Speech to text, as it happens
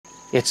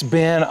It's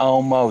been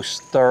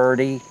almost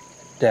 30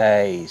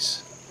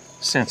 days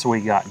since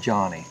we got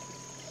Johnny.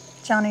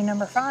 Johnny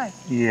number 5.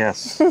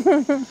 Yes,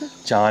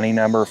 Johnny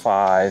number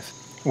 5.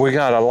 We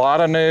got a lot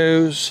of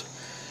news.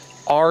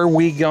 Are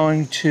we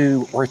going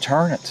to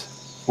return it?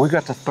 We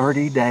got the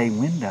 30-day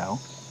window.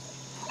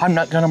 I'm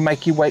not gonna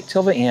make you wait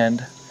till the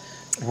end.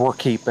 We're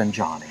keeping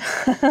Johnny.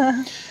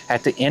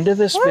 At the end of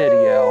this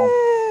video,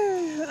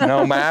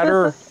 no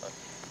matter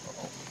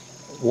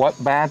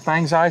what bad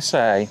things I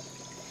say,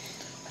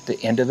 at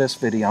the end of this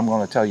video, I'm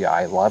gonna tell you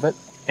I love it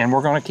and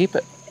we're gonna keep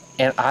it.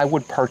 And I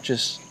would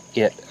purchase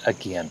it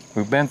again.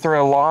 We've been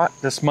through a lot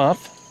this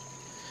month.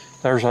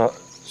 There's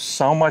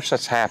so much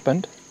that's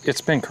happened.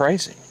 It's been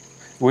crazy.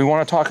 We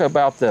wanna talk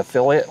about the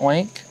affiliate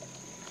link.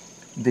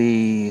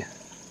 We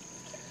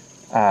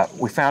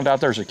found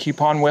out there's a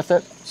coupon with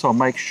it, so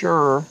make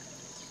sure.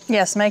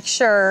 Yes, make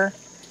sure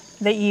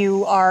that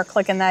you are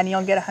clicking that and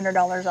you'll get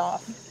 $100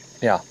 off.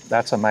 Yeah,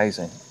 that's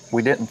amazing.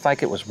 We didn't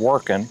think it was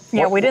working.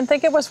 Yeah, we didn't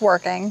think it was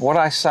working.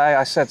 What'd I say?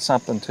 I said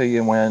something to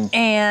you when...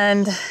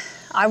 And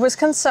I was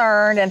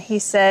concerned, and he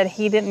said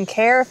he didn't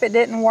care if it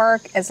didn't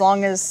work as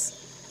long as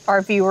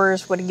our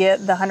viewers would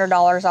get the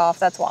 $100 off.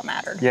 That's what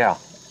mattered. Yeah,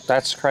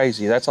 that's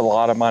crazy. That's a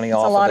lot of money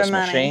off of this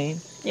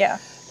machine. Yeah.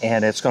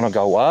 And it's going to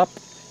go up.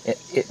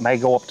 It may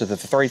go up to the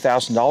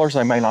 $3,000.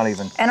 They may not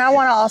even... And I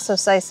want to also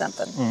say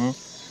something.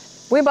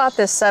 Mm-hmm. We bought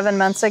this 7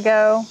 months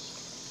ago.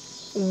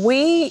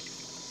 We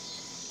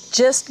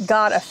just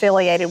got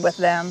affiliated with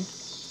them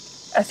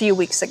a few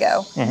weeks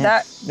ago.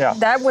 Mm-hmm.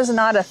 That was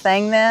not a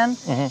thing then.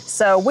 Mm-hmm.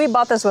 So we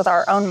bought this with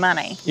our own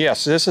money.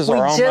 Yes, this is our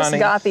own money. We just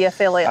got the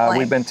affiliate link.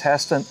 We've been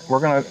testing. We're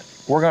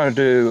gonna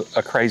do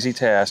a crazy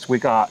test.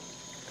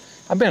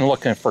 I've been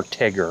looking for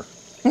Tigger.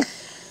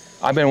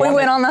 We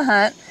went on the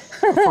hunt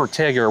for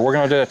Tigger. We're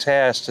gonna do a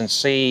test and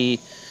see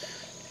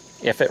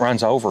if it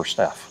runs over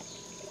stuff.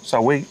 So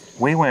we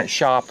went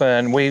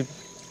shopping. We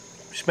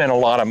spent a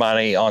lot of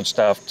money on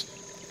stuffed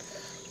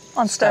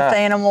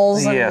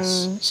animals.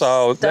 Yes, and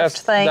so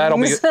that'll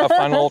be a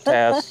fun little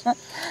test.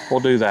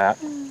 We'll do that.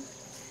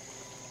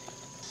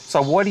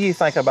 So what do you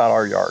think about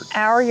our yard?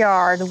 Our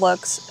yard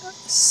looks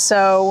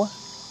so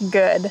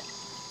good.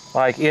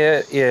 Like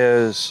it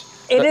is.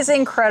 It is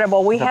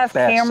incredible. We have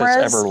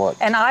cameras,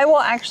 and I will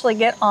actually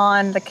get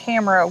on the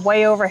camera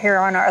way over here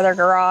on our other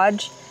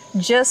garage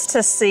just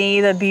to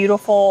see the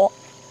beautiful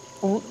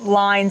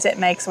lines it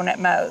makes when it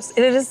mows.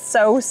 It is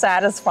so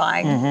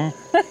satisfying.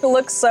 Mm-hmm. It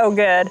looks so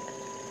good.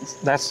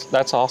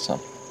 That's awesome.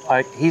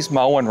 Like he's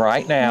mowing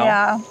right now.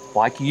 Yeah.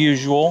 Like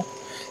usual.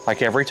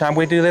 Like every time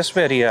we do this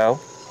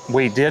video,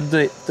 we did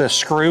the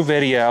screw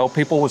video.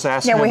 People was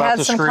asking about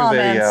the screw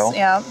video.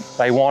 Yeah.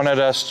 They wanted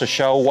us to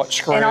show what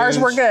screws. And ours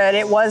were good.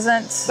 It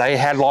wasn't. They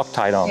had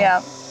Loctite on them.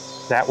 Yeah.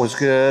 That was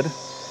good.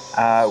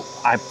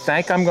 I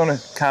think I'm going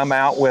to come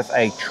out with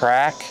a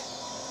track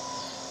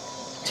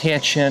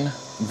tension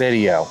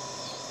video.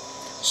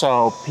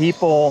 So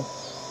people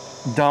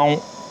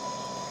don't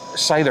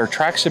say their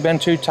tracks have been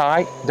too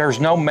tight. There's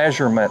no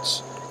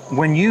measurements.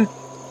 When you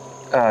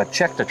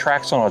check the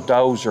tracks on a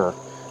dozer,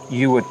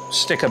 you would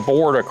stick a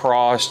board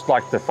across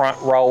like the front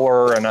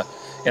roller and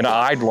an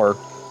idler,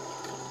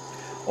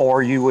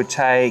 or you would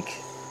take,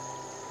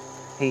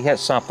 he hit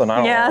something,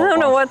 I don't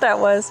know what that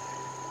was.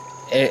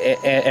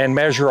 And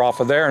measure off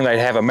of there, and they'd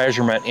have a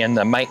measurement in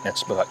the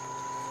maintenance book.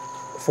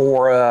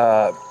 For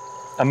a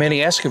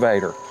mini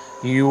excavator,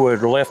 you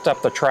would lift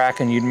up the track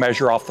and you'd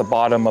measure off the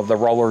bottom of the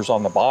rollers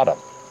on the bottom.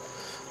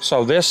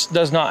 So this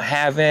does not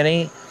have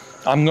any.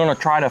 I'm gonna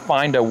try to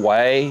find a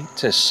way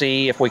to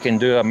see if we can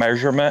do a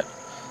measurement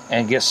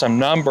and get some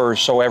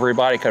numbers so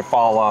everybody could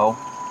follow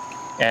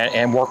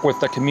and work with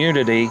the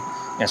community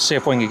and see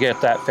if we can get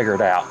that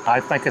figured out.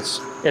 I think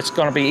it's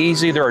gonna be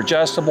easy. They're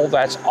adjustable.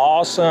 That's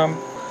awesome.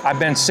 I've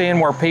been seeing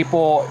where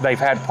people, they've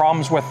had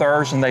problems with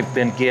theirs and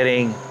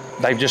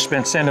they've just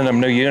been sending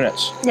them new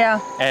units. Yeah.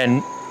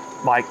 And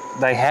like,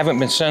 they haven't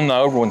been sending the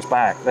old ones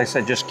back. They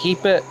said, just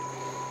keep it.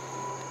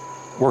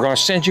 We're gonna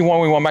send you one.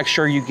 We wanna make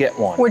sure you get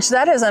one. Which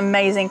that is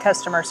amazing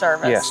customer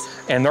service. Yes,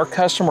 and their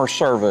customer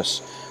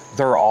service,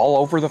 they're all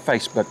over the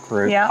Facebook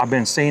group. Yeah. I've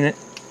been seeing it.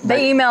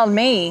 They emailed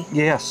me.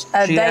 Yes.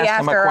 A day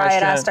after I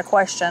had asked a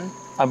question.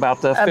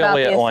 About the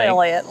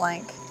affiliate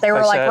link. They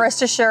were like,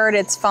 rest assured,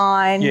 it's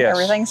fine. Yes,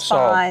 everything's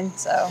fine,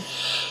 so.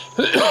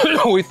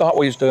 We thought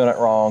we was doing it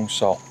wrong,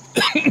 so.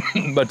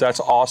 But that's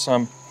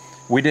awesome.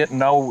 We didn't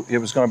know it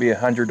was gonna be a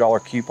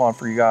 $100 coupon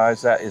for you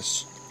guys. That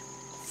is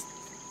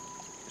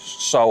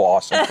so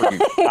awesome for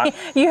you.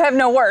 You have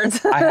no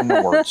words. I have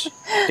no words.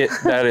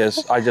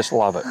 I just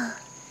love it.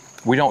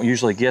 We don't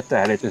usually get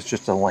that. It's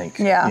just a link,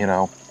 you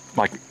know,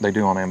 like they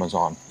do on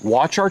Amazon.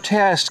 Watch our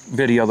test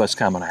video that's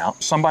coming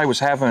out. Somebody was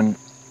having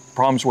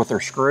problems with their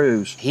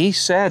screws. He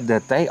said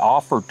that they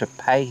offered to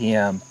pay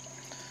him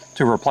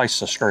to replace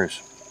the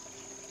screws.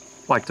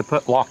 Like to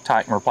put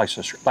Loctite and replace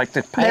the screws. Like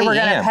to pay him. They were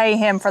going to pay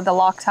him for the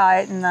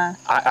Loctite and the...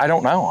 I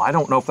don't know. I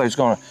don't know if they was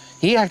going to...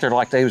 He acted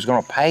like they was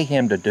going to pay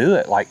him to do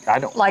it. Like, I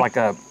don't... Like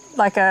an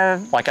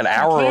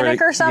hour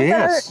mechanic or something?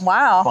 Yes.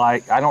 Wow.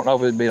 Like, I don't know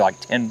if it'd be like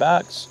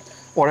 $10.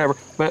 whatever.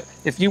 But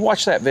if you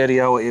watch that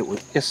video,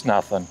 it's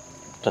nothing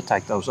to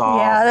take those off.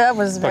 Yeah, that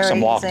was very easy.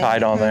 Put some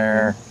Loctite on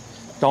there.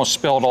 Don't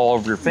spill it all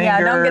over your fingers. Yeah,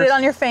 don't get it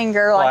on your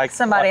finger like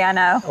somebody I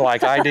know.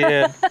 Like I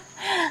did.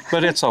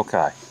 But it's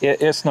okay.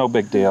 It's no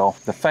big deal.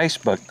 The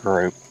Facebook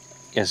group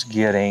is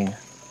getting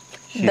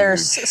huge.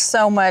 There's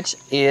so much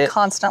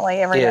constantly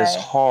every day. It is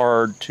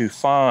hard to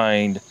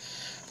find.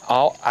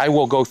 I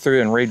will go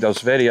through and read those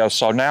videos.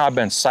 So now I've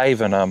been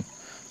saving them.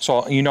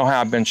 So you know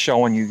how I've been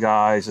showing you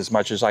guys as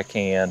much as I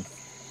can.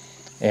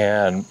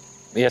 And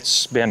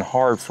it's been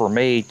hard for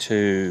me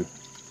to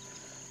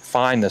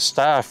find the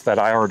stuff that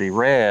I already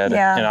read,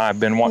 and I've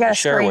been wanting to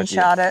share with you.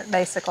 You screenshot it,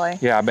 basically.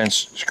 Yeah, I've been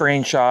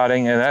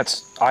screenshotting,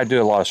 and I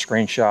do a lot of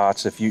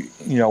screenshots. If you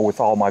know,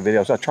 with all my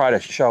videos, I try to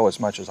show as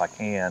much as I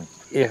can.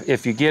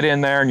 If you get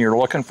in there and you're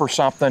looking for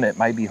something, it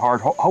may be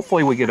hard.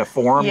 Hopefully we get a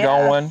forum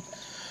going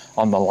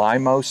on the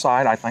Lymow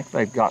side. I think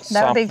they've got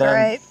something.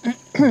 That would be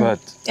great.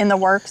 But in the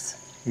works.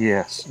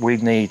 Yes, we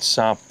need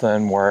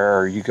something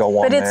where you go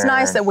on there. But it's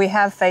nice that we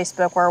have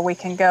Facebook where we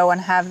can go and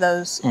have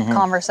those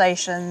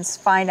conversations,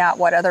 find out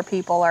what other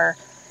people are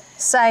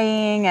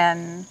saying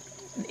and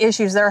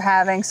issues they're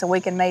having, so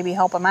we can maybe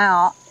help them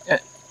out.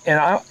 And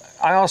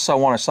I also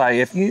want to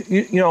say, if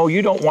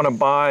you don't want to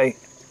buy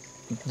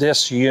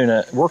this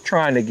unit, we're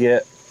trying to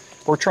get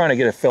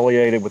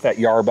affiliated with that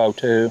Yarbo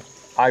too.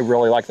 I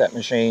really like that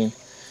machine.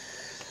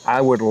 I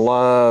would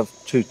love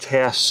to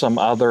test some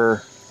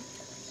other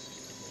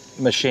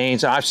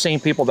machines. I've seen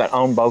people that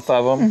own both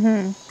of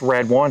them.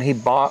 Red One, he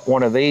bought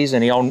one of these,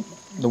 and he owned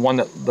the one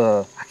that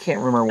I can't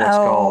remember what it's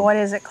called. Oh, what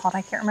is it called?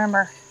 I can't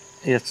remember.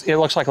 It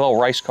looks like a little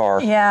race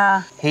car.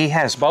 Yeah. He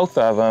has both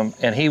of them,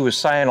 and he was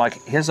saying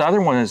like his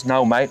other one is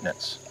no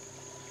maintenance.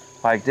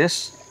 Like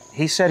this,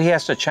 he said he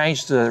has to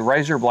change the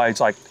razor blades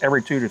like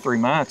every 2 to 3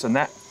 months, and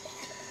that.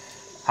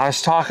 I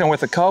was talking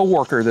with a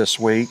coworker this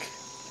week,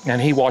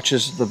 and he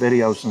watches the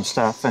videos and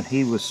stuff, and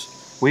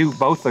we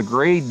both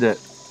agreed that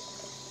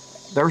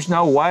there's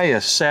no way a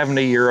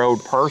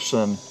 70-year-old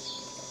person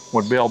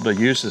would be able to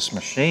use this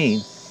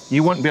machine.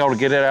 You wouldn't be able to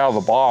get it out of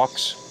the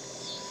box.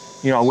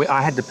 You know,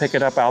 I had to pick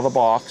it up out of the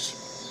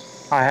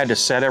box. I had to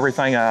set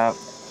everything up.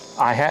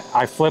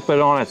 I flip it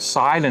on its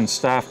side and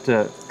stuff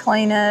to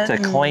clean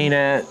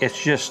it.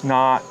 It's just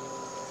not.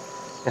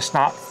 It's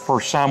not for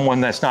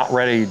someone that's not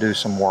ready to do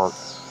some work.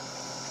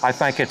 I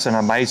think it's an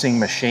amazing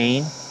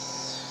machine,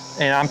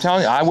 and I'm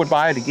telling you, I would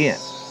buy it again.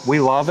 We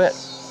love it.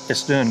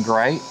 It's doing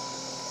great,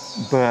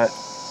 but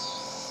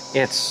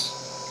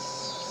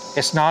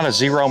it's not a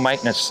zero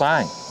maintenance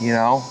thing, you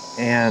know,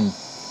 and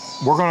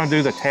we're going to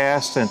do the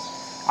test. And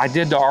I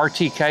did the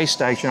RTK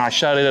station. I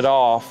shut it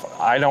off.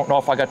 I don't know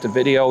if I got the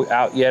video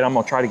out yet. I'm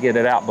going to try to get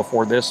it out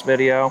before this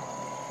video.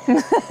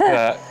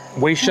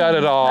 We shut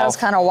it off. That was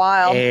kind of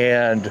wild.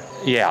 And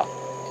yeah,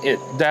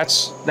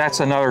 that's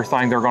another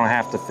thing they're going to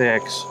have to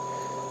fix.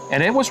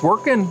 And it was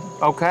working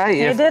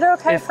okay. It did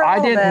okay if for a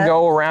little bit. I didn't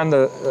go around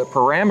the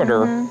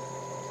parameter,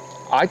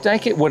 I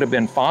think it would have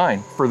been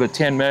fine for the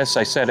 10 minutes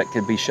they said it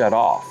could be shut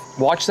off.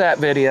 Watch that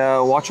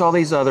video, watch all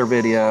these other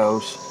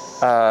videos.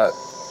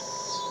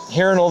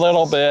 Here in a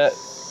little bit,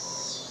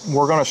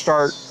 we're gonna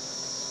start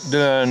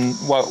doing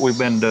what we've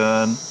been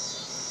doing,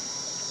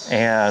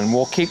 and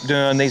we'll keep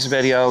doing these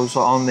videos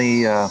on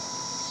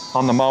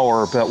the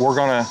mower, but we're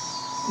gonna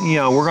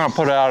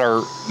put out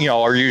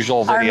our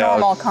usual videos. Our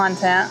normal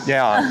content.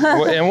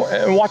 Yeah,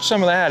 and watch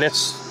some of that.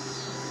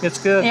 It's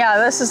good. Yeah,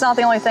 this is not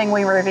the only thing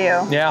we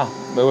review. Yeah,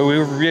 but we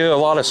review a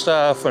lot of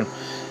stuff, and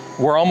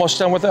we're almost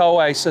done with the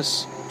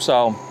Oasis.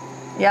 So,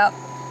 yep.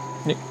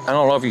 I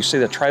don't know if you see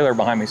the trailer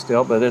behind me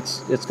still, but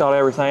it's got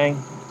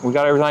everything. We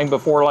got everything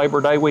before Labor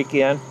Day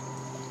weekend.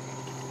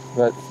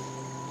 But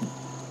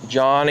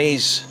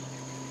Johnny's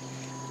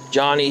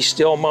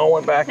still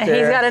mowing back there.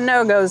 He's got a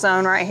no-go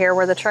zone right here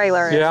where the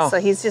trailer is. Yeah, so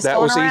he's just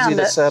going around it. That was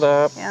easy to set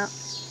up. Yeah.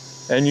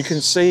 And you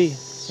can see,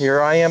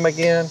 here I am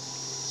again,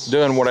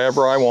 doing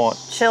whatever I want.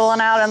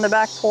 Chilling out on the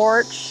back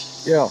porch.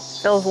 Yeah.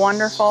 Feels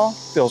wonderful.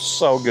 Feels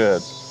so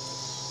good.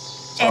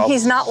 And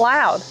he's not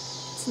loud.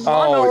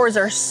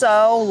 Lawnmowers are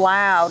so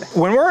loud.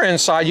 When we're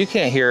inside, you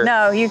can't hear it.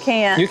 No, you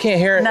can't. You can't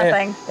hear it.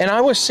 Nothing. And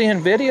I was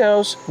seeing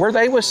videos where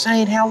they was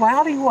saying how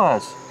loud he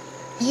was.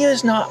 He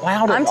is not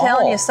loud at all. I'm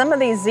telling you, some of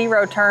these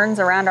zero turns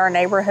around our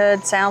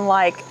neighborhood sound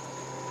like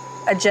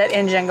a jet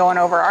engine going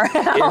over our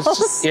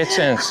house. It's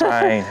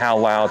insane how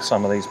loud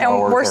some of these mowers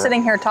are. And we're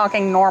sitting here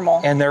talking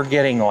normal. And they're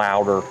getting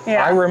louder.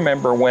 Yeah. I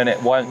remember when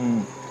it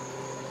wasn't,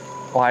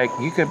 like,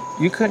 you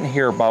couldn't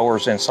hear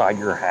mowers inside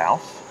your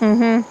house.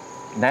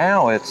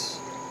 Now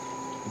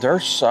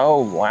they're so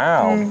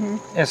loud.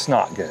 It's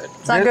not good.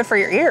 It's not good for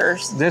your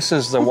ears. This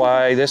is the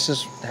way, this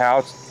is how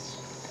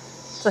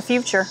it's the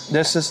future.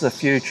 This is the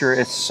future.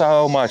 It's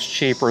so much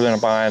cheaper than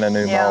buying a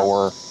new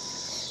mower.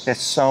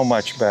 It's so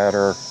much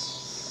better.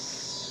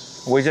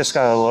 We just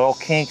got a little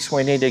kinks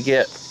we need to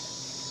get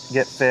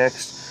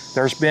fixed.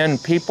 There's been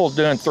people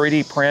doing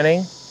 3D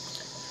printing,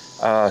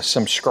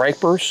 some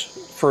scrapers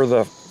for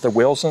the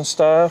wheels and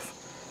stuff.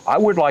 I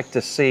would like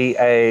to see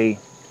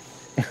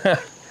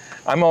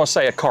I'm gonna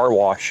say a car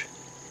wash.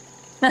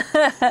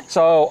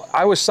 So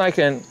I was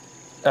thinking,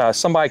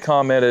 somebody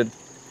commented,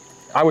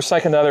 I was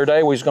thinking the other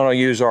day we was going to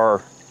use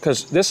our,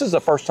 because this is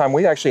the first time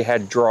we actually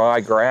had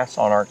dry grass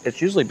on our,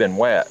 it's usually been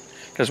wet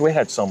because we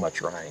had so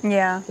much rain.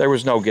 Yeah. There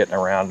was no getting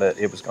around it.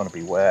 It was going to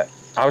be wet.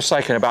 I was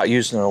thinking about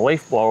using a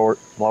leaf blower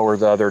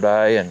the other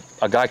day, and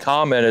a guy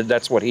commented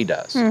that's what he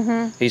does.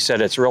 He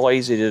said it's real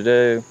easy to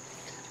do.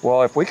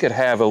 Well, if we could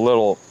have a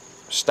little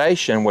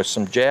station with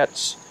some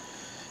jets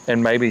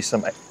and maybe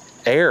some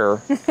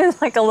air,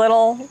 like a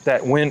little,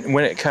 that when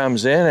it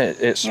comes in,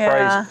 it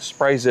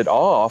sprays it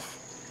off,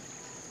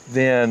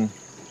 then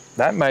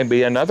that may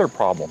be another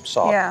problem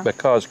solved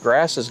because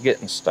grass is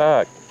getting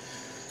stuck.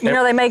 You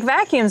know, they make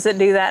vacuums that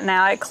do that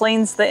now. It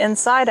cleans the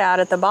inside out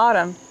at the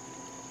bottom.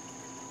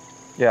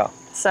 Yeah.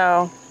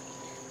 So.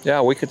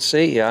 Yeah, we could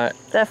see.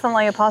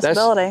 Definitely a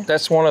possibility.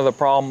 That's one of the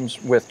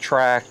problems with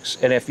tracks.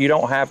 And if you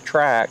don't have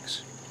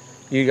tracks,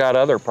 you got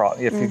other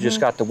problems. If you just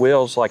got the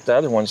wheels like the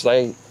other ones,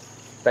 they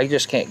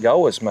just can't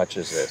go as much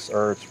as this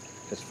or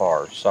as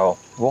far. So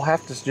we'll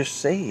have to just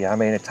see. I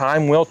mean,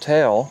 time will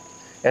tell.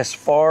 As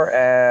far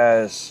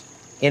as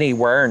any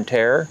wear and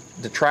tear,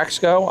 the tracks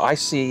go, I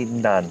see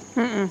none.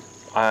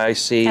 I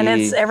see. And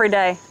it's every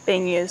day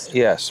being used.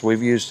 Yes,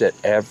 we've used it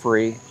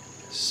every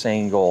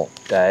single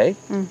day.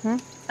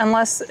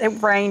 Unless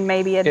it rained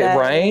maybe a day. It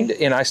rained,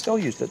 and I still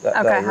used it that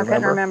day. Okay, I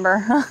couldn't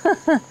remember.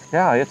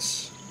 Yeah,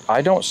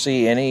 I don't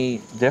see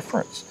any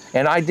difference.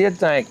 And I did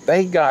think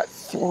they got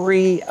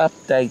 3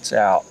 updates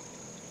out.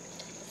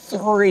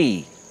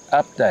 3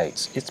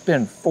 updates. It's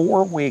been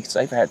 4 weeks.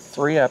 They've had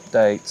 3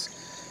 updates.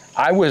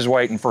 I was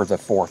waiting for the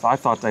 4th. I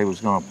thought they was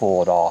going to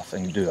pull it off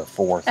and do a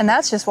 4th. And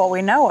that's just what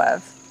we know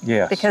of.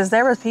 Yes. Because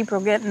there was people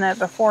getting it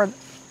before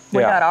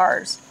we got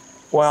ours.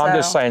 Well, I'm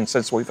just saying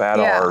since we've had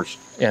ours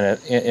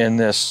in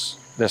this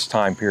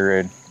time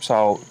period.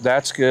 So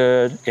that's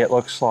good. It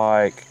looks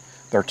like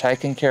they're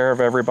taking care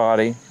of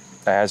everybody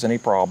that has any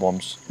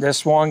problems.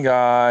 This one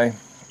guy,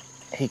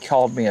 he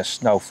called me a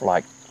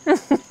snowflake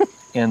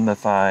in the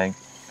thing.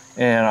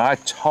 And I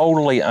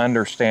totally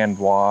understand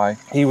why.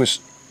 He was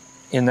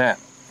in that,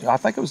 I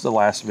think it was the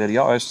last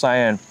video, I was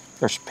saying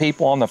there's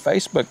people on the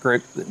Facebook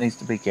group that needs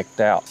to be kicked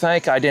out. I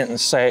think I didn't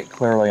say it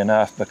clearly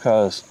enough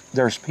because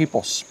there's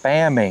people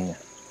spamming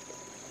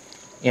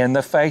in the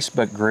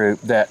Facebook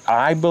group that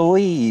I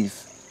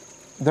believe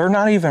they're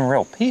not even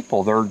real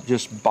people. They're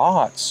just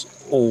bots,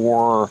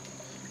 or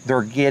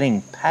they're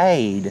getting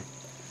paid,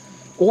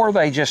 or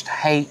they just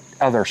hate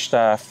other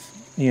stuff.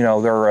 You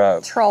know,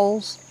 they're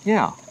trolls.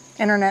 Yeah.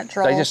 Internet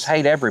trolls. They just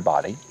hate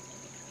everybody.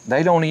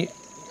 They don't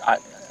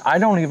I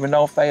don't even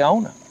know if they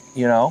own them,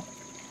 you know?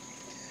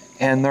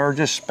 And they're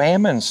just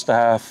spamming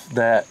stuff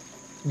that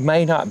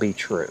may not be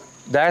true.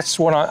 That's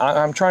what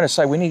I'm trying to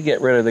say. We need to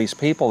get rid of these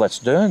people that's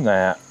doing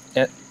that.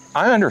 And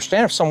I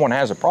understand if someone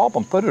has a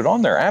problem, put it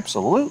on there.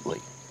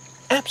 Absolutely.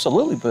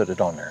 Absolutely put it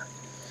on there.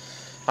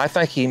 I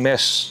think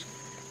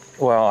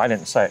well, I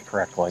didn't say it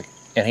correctly,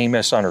 and he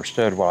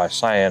misunderstood what I was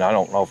saying. I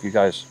don't know if you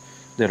guys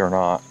did or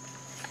not.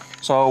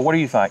 So what do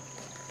you think?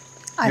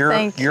 I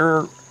think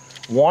your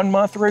 1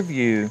 month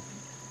review,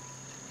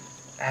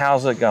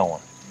 how's it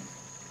going?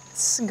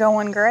 It's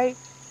going great.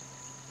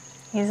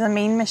 He's a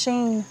mean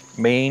machine.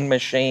 Mean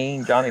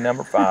machine, Johnny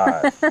number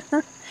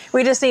 5.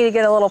 We just need to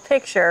get a little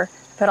picture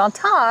put on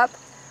top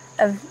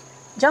of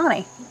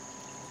Johnny.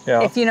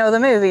 Yeah. If you know the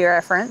movie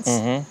reference.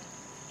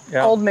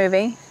 Yeah. Old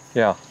movie.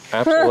 Yeah,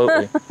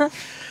 absolutely.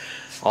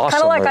 Awesome.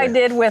 Kind of like I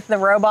did with the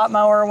robot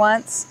mower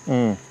once.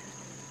 Do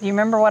you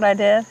remember what I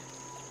did?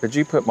 Did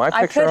you put my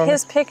picture on? I put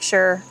his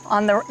picture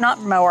on the,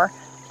 not mower,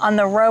 on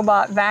the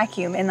robot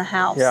vacuum in the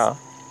house. Yeah.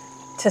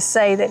 To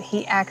say that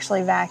he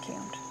actually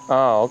vacuumed.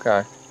 Oh,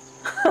 okay.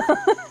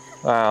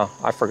 Wow,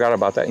 I forgot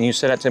about that. And you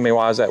sent it to me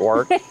while I was at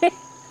work?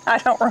 I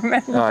don't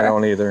remember. I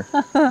don't either.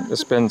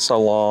 It's been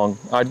so long.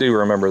 I do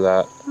remember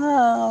that.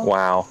 Oh.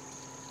 Wow.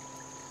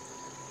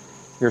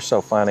 You're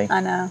so funny.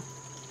 I know.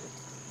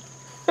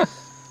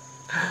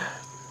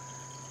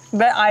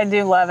 But I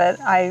do love it.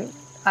 I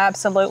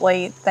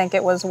absolutely think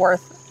it was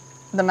worth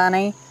the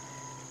money.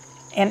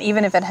 And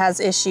even if it has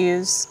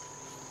issues,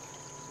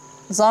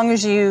 as long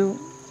as you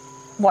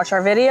watch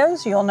our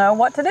videos, you'll know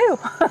what to do.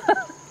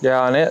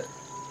 Yeah, and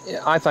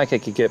I think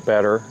it could get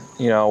better.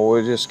 You know,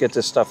 we'll just get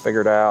this stuff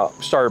figured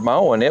out. Started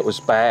mowing, it was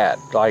bad.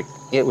 Like,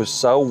 it was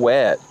so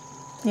wet.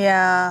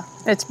 Yeah,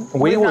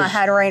 we've not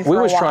had rain for a while.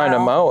 We was trying to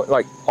mow it.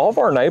 Like, all of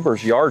our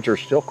neighbors' yards are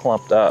still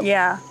clumped up.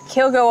 Yeah,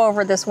 he'll go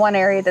over this one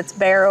area that's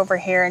bare over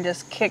here and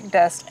just kick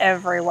dust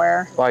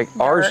everywhere. Like,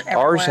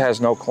 ours has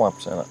no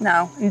clumps in it.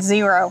 No,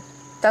 0.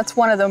 That's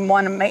one of the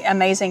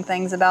amazing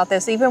things about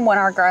this. Even when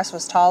our grass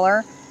was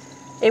taller,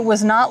 it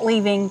was not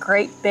leaving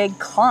great big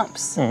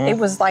clumps. It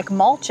was like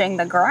mulching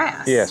the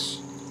grass. Yes.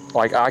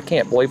 Like, I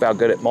can't believe how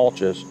good it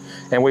mulches.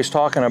 And we was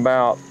talking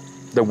about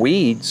the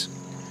weeds.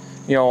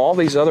 You know, all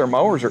these other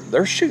mowers,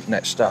 they're shooting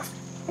that stuff.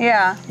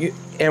 Yeah.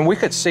 And we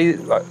could see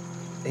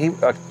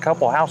a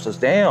couple houses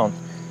down,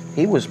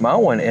 he was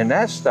mowing, and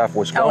that stuff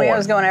was going, it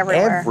was going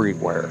everywhere.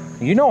 Everywhere.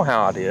 You know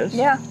how it is.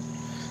 Yeah.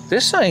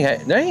 This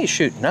thing, they ain't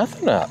shooting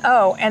nothing up.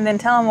 Oh, and then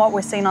tell them what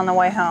we've seen on the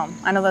way home.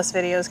 I know this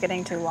video is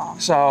getting too long.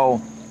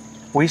 So,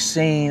 we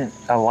seen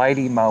a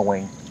lady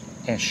mowing,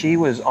 and she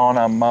was on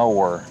a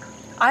mower.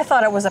 I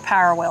thought it was a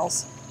Power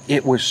Wheels.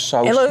 It was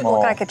so small. It looked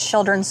like a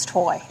children's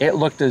toy. It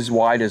looked as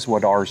wide as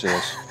what ours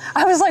is.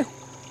 I was like,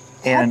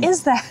 what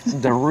is that?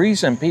 The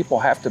reason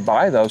people have to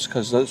buy those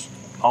because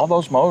all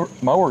those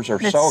mowers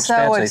are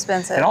so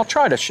expensive. And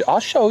I'll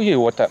show you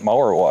what that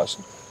mower was.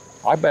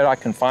 I bet I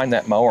can find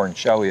that mower and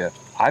show you.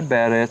 I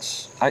bet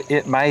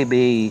it may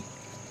be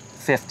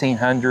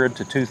 $1,500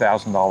 to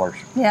 $2,000.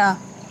 Yeah.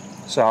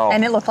 So.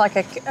 And it looked like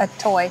a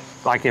toy.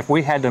 Like if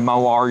we had to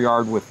mow our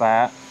yard with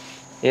that,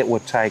 it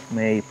would take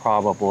me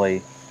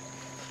probably.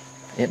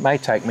 It may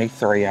take me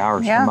 3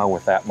 hours to mow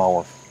with that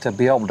mower. To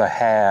be able to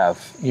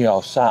have, you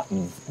know,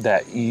 something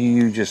that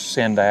you just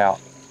send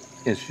out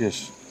is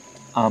just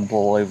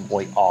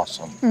unbelievably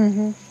awesome.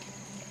 Mm-hmm.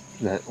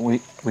 That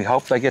we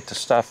hope they get the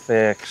stuff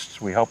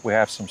fixed. We hope we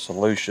have some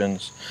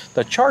solutions.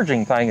 The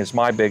charging thing is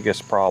my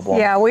biggest problem.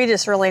 Yeah, we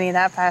just really need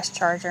that fast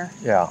charger.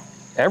 Yeah.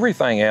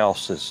 Everything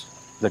else is,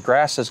 the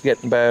grass is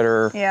getting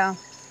better. Yeah.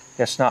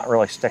 It's not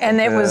really sticking and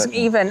to it was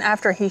even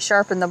after he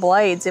sharpened the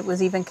blades, it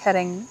was even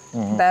cutting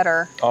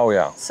better. Oh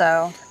yeah.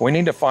 So we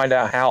need to find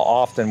out how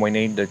often we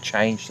need to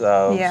change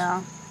those.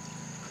 Yeah.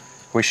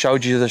 We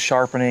showed you the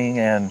sharpening,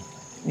 and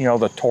you know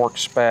the torque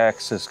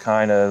specs is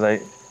kind of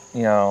I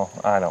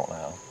don't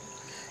know.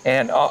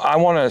 And I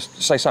want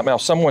to say something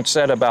else. Someone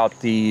said about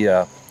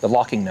the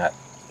locking nut.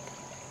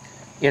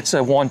 It's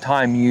a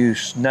one-time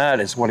use nut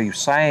is what he was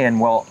saying.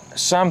 Well,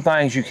 some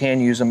things you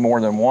can use them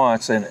more than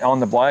once, and on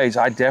the blades,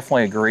 I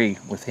definitely agree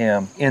with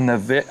him.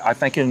 I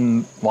think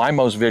in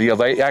Lymow's video,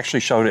 they actually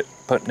showed it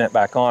putting it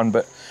back on,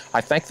 but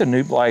I think the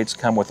new blades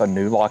come with a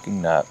new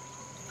locking nut.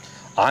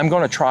 I'm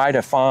gonna try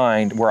to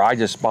find where I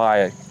just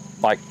buy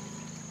like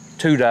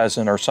 2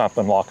 dozen or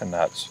something locking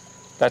nuts.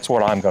 That's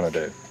what I'm gonna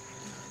do.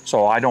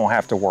 So I don't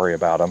have to worry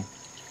about them.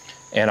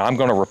 And I'm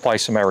gonna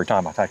replace them every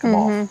time I take them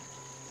off.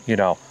 You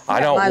know, yeah,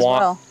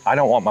 I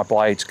don't want my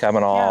blades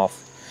coming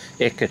off.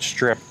 It could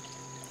strip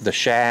the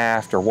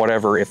shaft or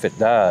whatever if it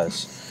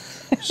does.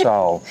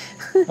 So,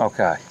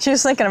 okay. She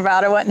was thinking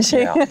about it, wasn't she?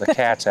 Yeah, the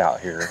cat's out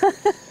here.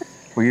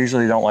 We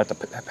usually don't let the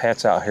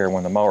pets out here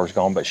when the mower's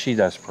gone, but she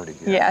does pretty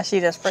good. Yeah,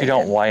 she does pretty good. She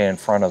don't lay in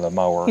front of the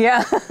mower.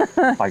 Yeah.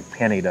 Like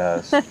Penny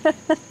does.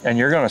 And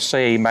you're gonna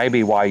see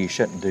maybe why you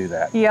shouldn't do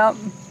that. Yep.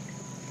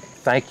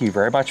 Thank you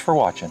very much for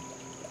watching.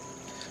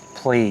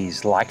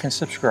 Please like and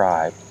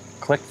subscribe.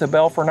 Click the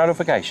bell for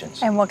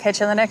notifications. And we'll catch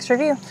you in the next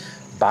review.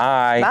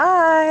 Bye.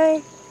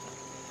 Bye.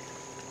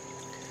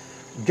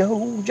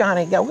 Go,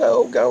 Johnny, go,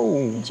 go,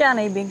 go.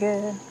 Johnny, be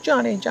good.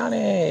 Johnny,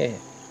 Johnny.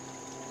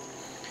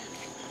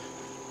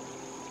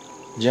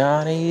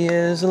 Johnny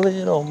is a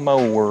little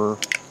mower.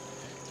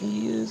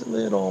 He is a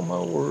little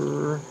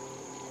mower.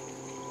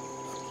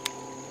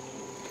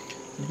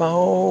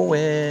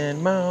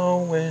 Mowing,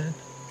 mowing,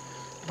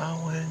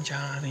 mowing,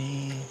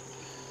 Johnny.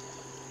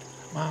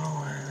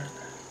 Mowing.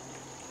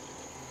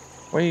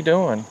 What are you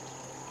doing?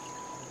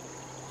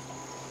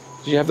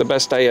 Did you have the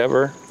best day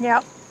ever?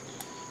 Yep.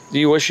 Do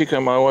you wish you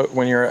could mow it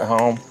when you're at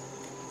home?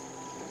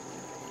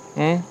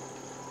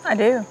 I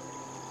do.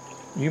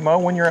 You mow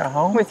when you're at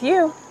home? With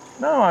you?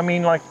 No, I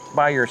mean like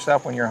by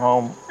yourself when you're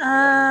home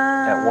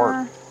at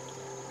work.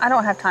 I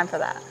don't have time for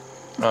that.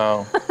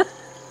 Oh,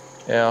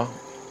 yeah.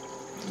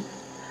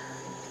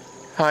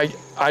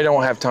 I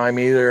don't have time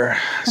either.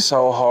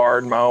 So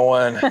hard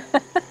mowing.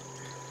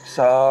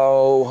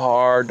 So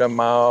hard to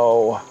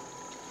mow.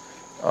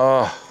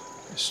 Oh,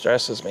 it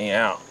stresses me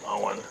out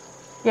mowing.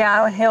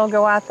 Yeah, he'll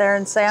go out there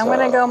and say, I'm going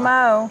to go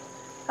mow.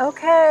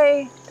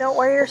 Okay, don't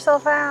wear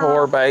yourself out.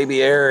 Poor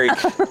baby Eric.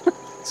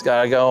 He's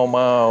got to go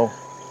mow.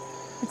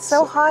 It's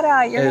so hot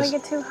out. You're going to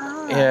get too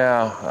hot.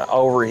 Yeah,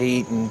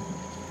 overheating.